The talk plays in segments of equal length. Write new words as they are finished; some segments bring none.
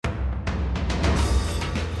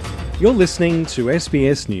You're listening to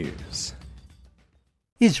SBS News.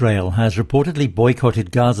 Israel has reportedly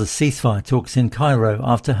boycotted Gaza's ceasefire talks in Cairo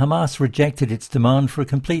after Hamas rejected its demand for a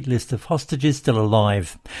complete list of hostages still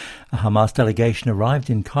alive. A Hamas delegation arrived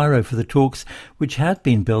in Cairo for the talks, which had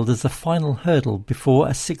been billed as the final hurdle before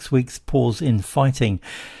a 6 weeks pause in fighting.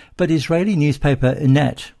 But Israeli newspaper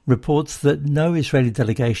Enet reports that no Israeli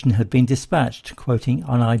delegation had been dispatched, quoting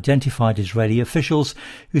unidentified Israeli officials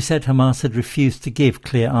who said Hamas had refused to give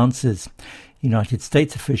clear answers. United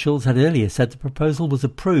States officials had earlier said the proposal was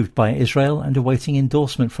approved by Israel and awaiting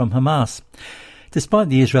endorsement from Hamas. Despite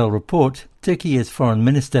the Israel report, Turkey's Foreign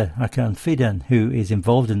Minister Hakan Fidan, who is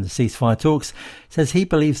involved in the ceasefire talks, says he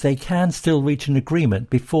believes they can still reach an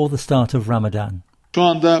agreement before the start of Ramadan.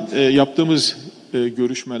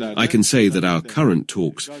 I can say that our current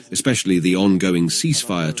talks, especially the ongoing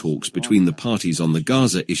ceasefire talks between the parties on the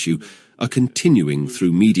Gaza issue, are continuing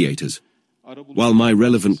through mediators. While my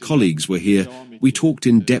relevant colleagues were here, we talked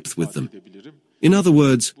in depth with them. In other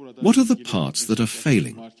words, what are the parts that are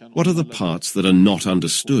failing? What are the parts that are not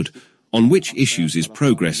understood? On which issues is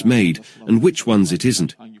progress made and which ones it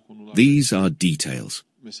isn't? These are details.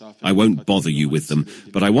 I won't bother you with them,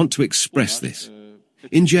 but I want to express this.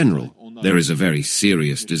 In general, there is a very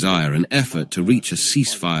serious desire and effort to reach a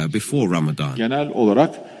ceasefire before Ramadan.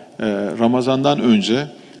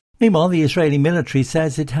 Meanwhile, the Israeli military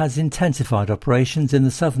says it has intensified operations in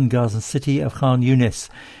the southern Gaza city of Khan Yunis.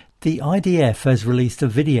 The IDF has released a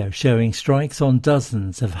video showing strikes on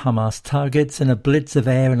dozens of Hamas targets and a blitz of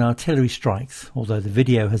air and artillery strikes, although the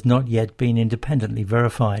video has not yet been independently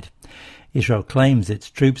verified. Israel claims its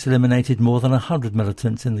troops eliminated more than 100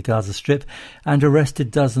 militants in the Gaza Strip and arrested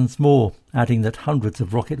dozens more, adding that hundreds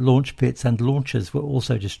of rocket launch pits and launchers were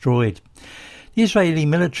also destroyed. The Israeli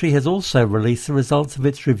military has also released the results of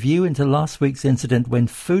its review into last week's incident when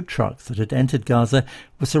food trucks that had entered Gaza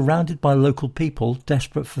were surrounded by local people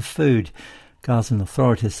desperate for food. Gazan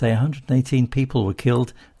authorities say 118 people were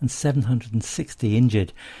killed and 760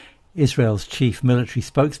 injured. Israel's chief military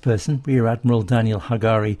spokesperson, Rear Admiral Daniel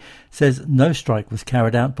Hagari, says no strike was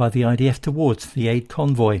carried out by the IDF towards the aid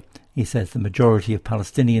convoy. He says the majority of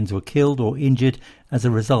Palestinians were killed or injured as a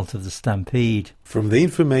result of the stampede. From the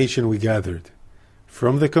information we gathered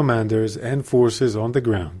from the commanders and forces on the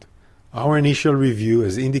ground, our initial review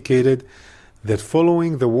has indicated that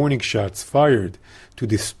following the warning shots fired to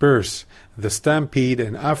disperse the stampede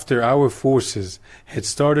and after our forces had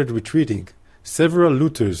started retreating, several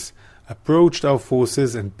looters approached our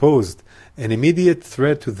forces and posed an immediate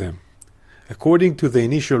threat to them. According to the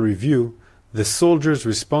initial review, the soldiers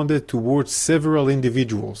responded towards several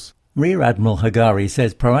individuals. Rear Admiral Hagari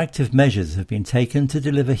says proactive measures have been taken to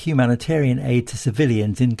deliver humanitarian aid to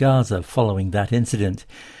civilians in Gaza following that incident.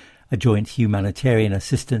 A joint humanitarian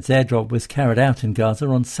assistance airdrop was carried out in Gaza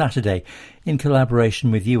on Saturday in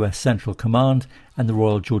collaboration with US Central Command and the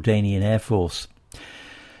Royal Jordanian Air Force.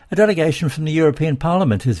 A delegation from the European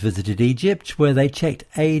Parliament has visited Egypt, where they checked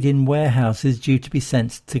aid in warehouses due to be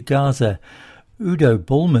sent to Gaza. Udo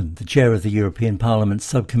Bullmann, the chair of the European Parliament's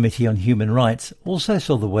Subcommittee on Human Rights, also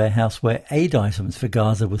saw the warehouse where aid items for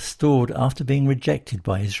Gaza were stored after being rejected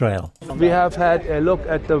by Israel. We have had a look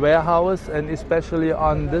at the warehouse and especially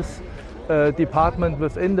on this department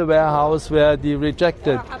within the warehouse where the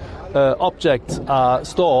rejected objects are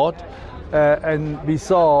stored. And we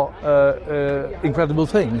saw incredible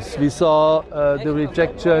things. We saw the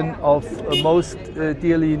rejection of most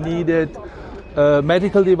dearly needed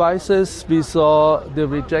medical devices. We saw the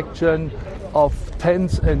rejection of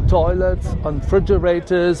tents and toilets, on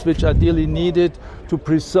refrigerators, which are dearly needed to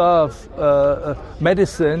preserve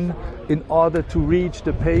medicine in order to reach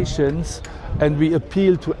the patients. And we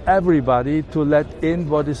appeal to everybody to let in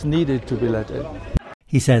what is needed to be let in.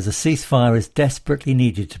 He says a ceasefire is desperately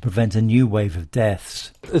needed to prevent a new wave of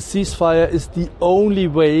deaths. A ceasefire is the only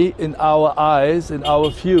way, in our eyes, in our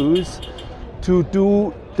views, to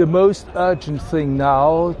do the most urgent thing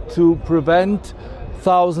now, to prevent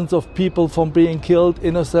thousands of people from being killed,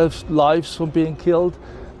 innocent lives from being killed,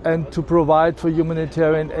 and to provide for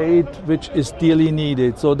humanitarian aid, which is dearly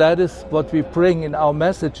needed. So that is what we bring in our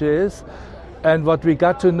messages. And what we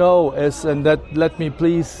got to know is, and that let me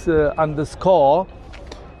please underscore,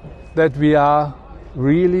 that we are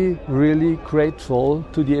really, really grateful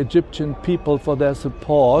to the Egyptian people for their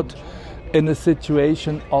support in a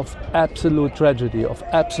situation of absolute tragedy, of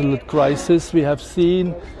absolute crisis. We have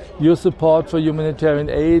seen your support for humanitarian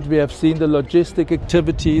aid. We have seen the logistic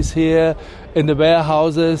activities here in the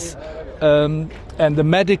warehouses and the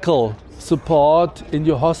medical support in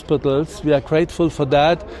your hospitals. We are grateful for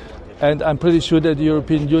that. And I'm pretty sure that the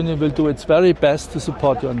European Union will do its very best to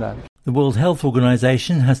support you on that. The World Health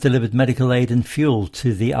Organization has delivered medical aid and fuel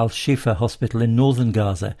to the Al-Shifa hospital in northern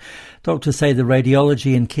Gaza. Doctors say the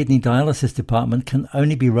radiology and kidney dialysis department can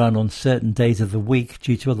only be run on certain days of the week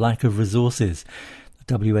due to a lack of resources.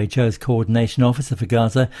 The WHO's coordination officer for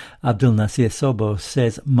Gaza, Abdul Nasir Sobo,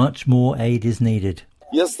 says much more aid is needed.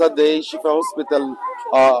 Yesterday, Shifa Hospital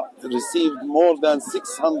received more than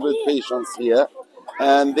 600 patients here,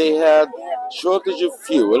 and they had shortage of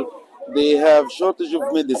fuel. They have shortage of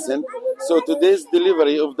medicine. So today's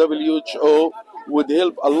delivery of WHO would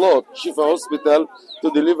help a lot Shifa Hospital to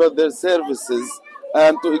deliver their services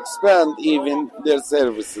and to expand even their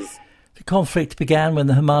services. The conflict began when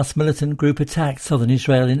the Hamas militant group attacked southern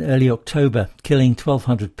Israel in early October, killing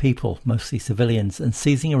 1,200 people, mostly civilians, and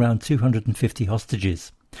seizing around 250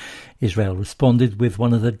 hostages. Israel responded with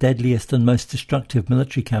one of the deadliest and most destructive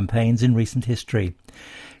military campaigns in recent history.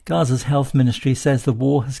 Gaza's health ministry says the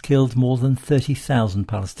war has killed more than 30,000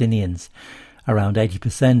 Palestinians. Around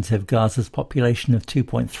 80% of Gaza's population of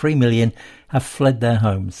 2.3 million have fled their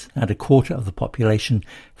homes, and a quarter of the population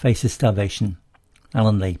faces starvation.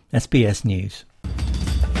 Alan Lee, SBS News.